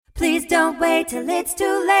Please don't wait till it's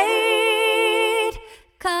too late.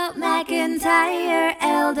 Call McIntyre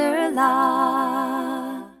Elder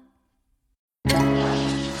Law.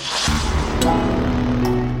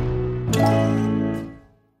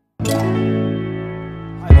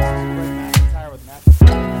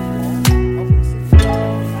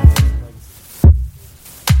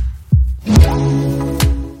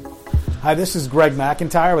 Hi, this is Greg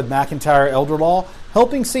McIntyre with McIntyre Elder Law,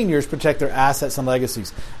 helping seniors protect their assets and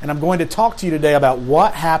legacies. And I'm going to talk to you today about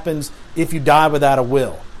what happens if you die without a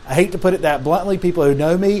will. I hate to put it that bluntly. People who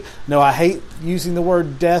know me know I hate using the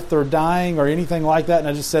word death or dying or anything like that, and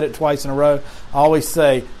I just said it twice in a row. I always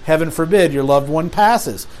say, heaven forbid your loved one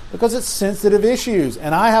passes, because it's sensitive issues.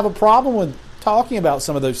 And I have a problem with talking about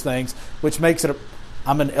some of those things, which makes it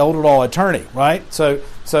I'm an elder law attorney, right?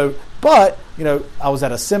 But, I was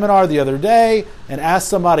at a seminar the other day and asked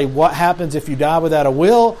somebody what happens if you die without a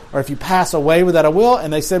will or if you pass away without a will.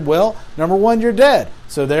 And they said, well, number one, you're dead.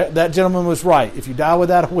 So that gentleman was right. If you die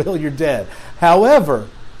without a will, you're dead. However,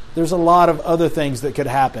 there's a lot of other things that could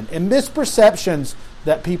happen and misperceptions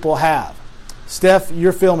that people have. Steph,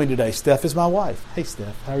 you're filming today. Steph is my wife. Hey,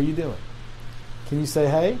 Steph, how are you doing? Can you say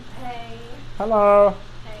hey? Hey. Hello.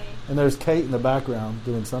 Hey. And there's Kate in the background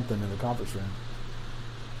doing something in the conference room.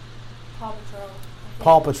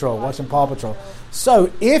 Paw Patrol, watching Paw Patrol.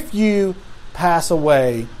 So if you pass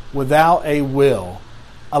away without a will,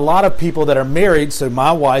 a lot of people that are married, so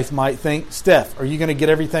my wife might think, Steph, are you going to get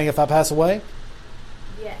everything if I pass away?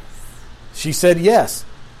 Yes. She said yes.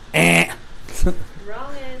 Wrong answer.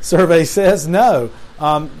 Survey says no.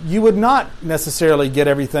 You would not necessarily get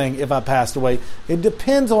everything if I passed away. It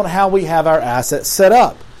depends on how we have our assets set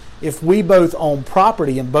up. If we both own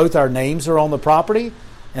property and both our names are on the property,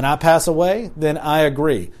 and I pass away, then I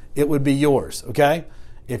agree. It would be yours, okay?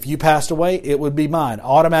 If you passed away, it would be mine.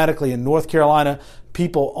 Automatically in North Carolina,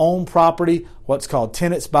 people own property, what's called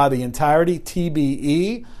tenants by the entirety,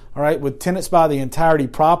 TBE. All right, with tenants by the entirety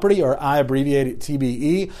property, or I abbreviate it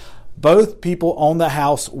TBE, both people own the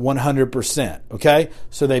house 100%, okay?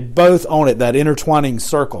 So they both own it, that intertwining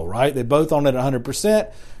circle, right? They both own it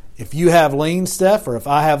 100%. If you have liens, Steph, or if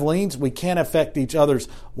I have liens, we can't affect each other's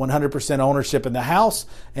 100% ownership in the house.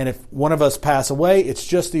 And if one of us pass away, it's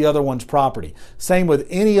just the other one's property. Same with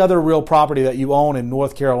any other real property that you own in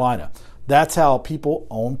North Carolina. That's how people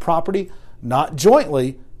own property, not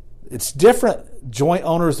jointly. It's different. Joint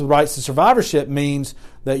owners with rights to survivorship means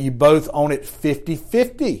that you both own it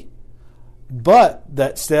 50-50. But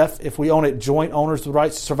that, Steph, if we own it joint owners with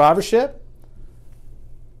rights to survivorship,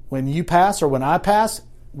 when you pass or when I pass,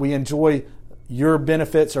 we enjoy your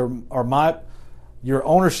benefits or your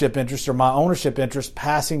ownership interest or my ownership interest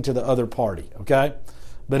passing to the other party, okay?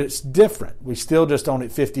 But it's different. We still just own it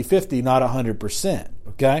 50-50, not 100%,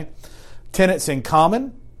 okay? Tenants in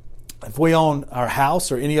common. If we own our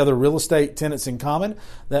house or any other real estate tenants in common,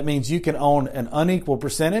 that means you can own an unequal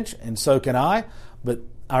percentage, and so can I, but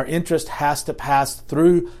our interest has to pass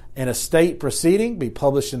through an estate proceeding, be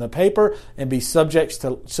published in the paper, and be subject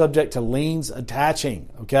to liens attaching,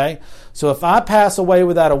 okay? So if I pass away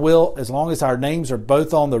without a will, as long as our names are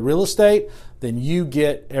both on the real estate, then you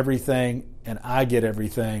get everything and I get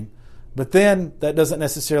everything. But then that doesn't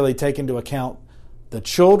necessarily take into account the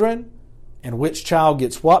children and which child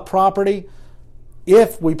gets what property.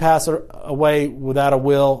 If we pass away without a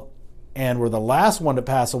will and we're the last one to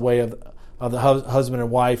pass away of the husband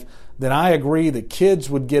and wife, then I agree that kids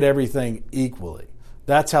would get everything equally.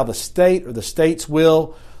 That's how the state or the state's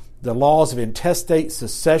will, the laws of intestate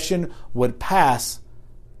succession would pass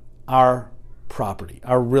our property,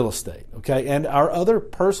 our real estate, okay, and our other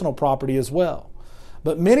personal property as well.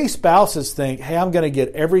 But many spouses think, hey, I'm going to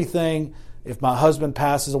get everything if my husband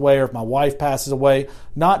passes away or if my wife passes away.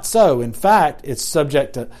 Not so. In fact, it's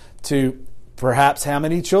subject to perhaps how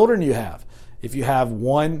many children you have. If you have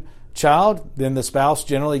one child, then the spouse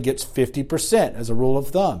generally gets 50% as a rule of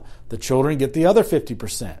thumb. The children get the other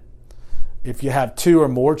 50%. If you have two or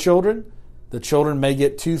more children, the children may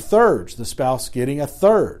get 2/3, the spouse getting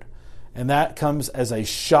 1/3. And that comes as a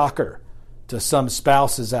shocker to some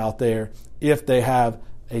spouses out there if they have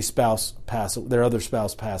a spouse their other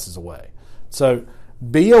spouse passes away. So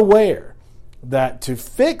be aware that to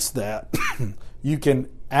fix that, you can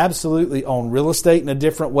absolutely own real estate in a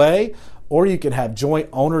different way, or you can have joint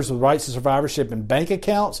owners with rights to survivorship and bank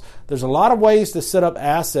accounts. There's a lot of ways to set up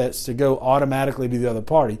assets to go automatically to the other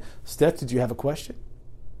party. Steph, did you have a question?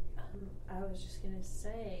 I was just going to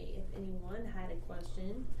say, if anyone had a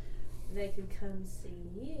question, they could come see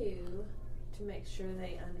you to make sure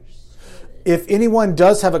they understood it. If anyone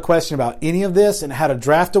does have a question about any of this and how to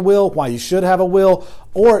draft a will, why you should have a will,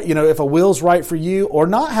 or if a will's right for you or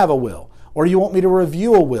not have a will, or you want me to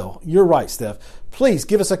review a will, you're right, Steph. Please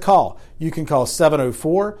give us a call. You can call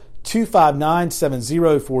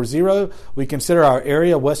 704-259-7040. We consider our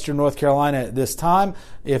area, Western North Carolina, at this time.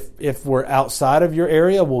 If we're outside of your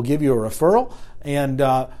area, we'll give you a referral. And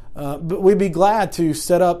but we'd be glad to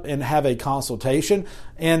set up and have a consultation.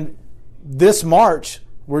 And this March,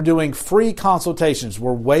 we're doing free consultations.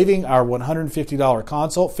 We're waiving our $150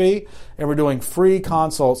 consult fee, and we're doing free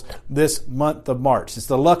consults this month of March. It's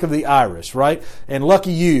the luck of the Irish, right? And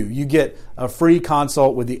lucky you get a free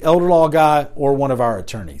consult with the elder law guy or one of our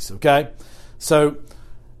attorneys, okay? So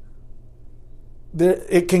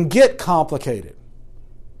it can get complicated.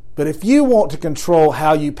 But if you want to control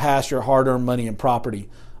how you pass your hard-earned money and property,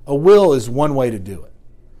 a will is one way to do it.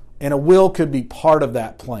 And a will could be part of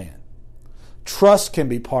that plan. Trust can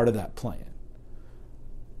be part of that plan.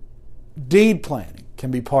 Deed planning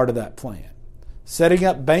can be part of that plan. Setting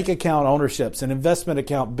up bank account ownerships and investment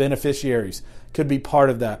account beneficiaries could be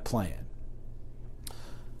part of that plan.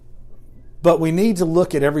 But we need to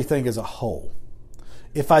look at everything as a whole.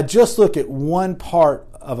 If I just look at one part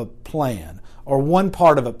of a plan or one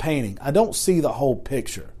part of a painting, I don't see the whole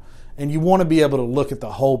picture. And you want to be able to look at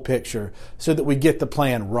the whole picture so that we get the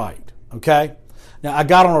plan right. Okay? Now, I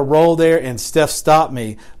got on a roll there and Steph stopped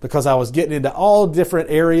me because I was getting into all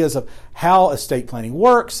different areas of how estate planning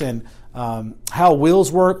works and how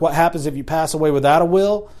wills work, what happens if you pass away without a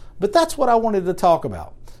will. But that's what I wanted to talk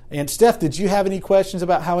about. And Steph, did you have any questions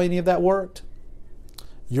about how any of that worked?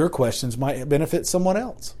 Your questions might benefit someone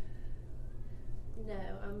else. No,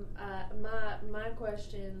 my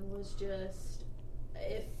question was just,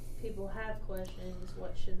 if people have questions,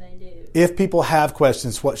 what should they do? If people have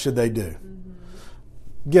questions, what should they do?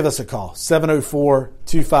 Give us a call,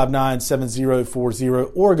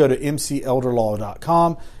 704-259-7040, or go to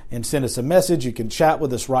mcelderlaw.com and send us a message. You can chat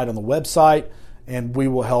with us right on the website, and we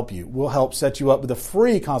will help you. We'll help set you up with a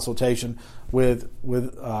free consultation with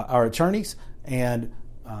our attorneys, and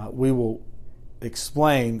we will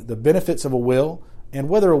explain the benefits of a will and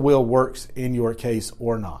whether a will works in your case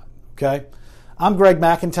or not. Okay? I'm Greg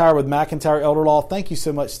McIntyre with McIntyre Elder Law. Thank you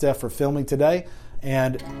so much, Steph, for filming today,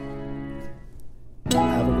 and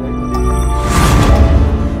have a great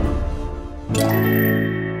day.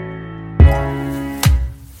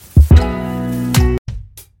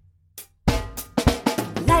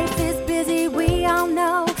 Life is busy, we all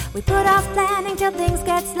know. We put off planning till things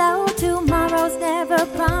get slow. Tomorrow's never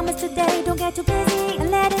promised today. Don't get too busy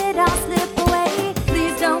and let it all slip away.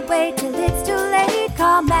 Please don't wait till it's too late.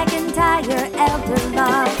 Call McIntyre Elder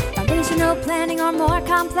Law. Foundational planning or more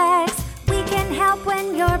complex. We can help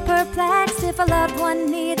when you're perplexed. If a loved one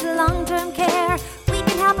needs long-term care, we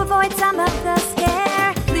can help avoid some of the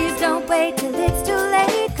scare. Please don't wait till it's too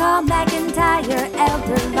late. Call McIntyre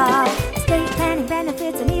Elder Law. Estate planning,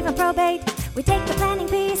 benefits, and even probate. We take the planning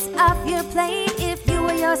piece off your plate. If you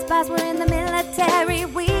or your spouse were in the military,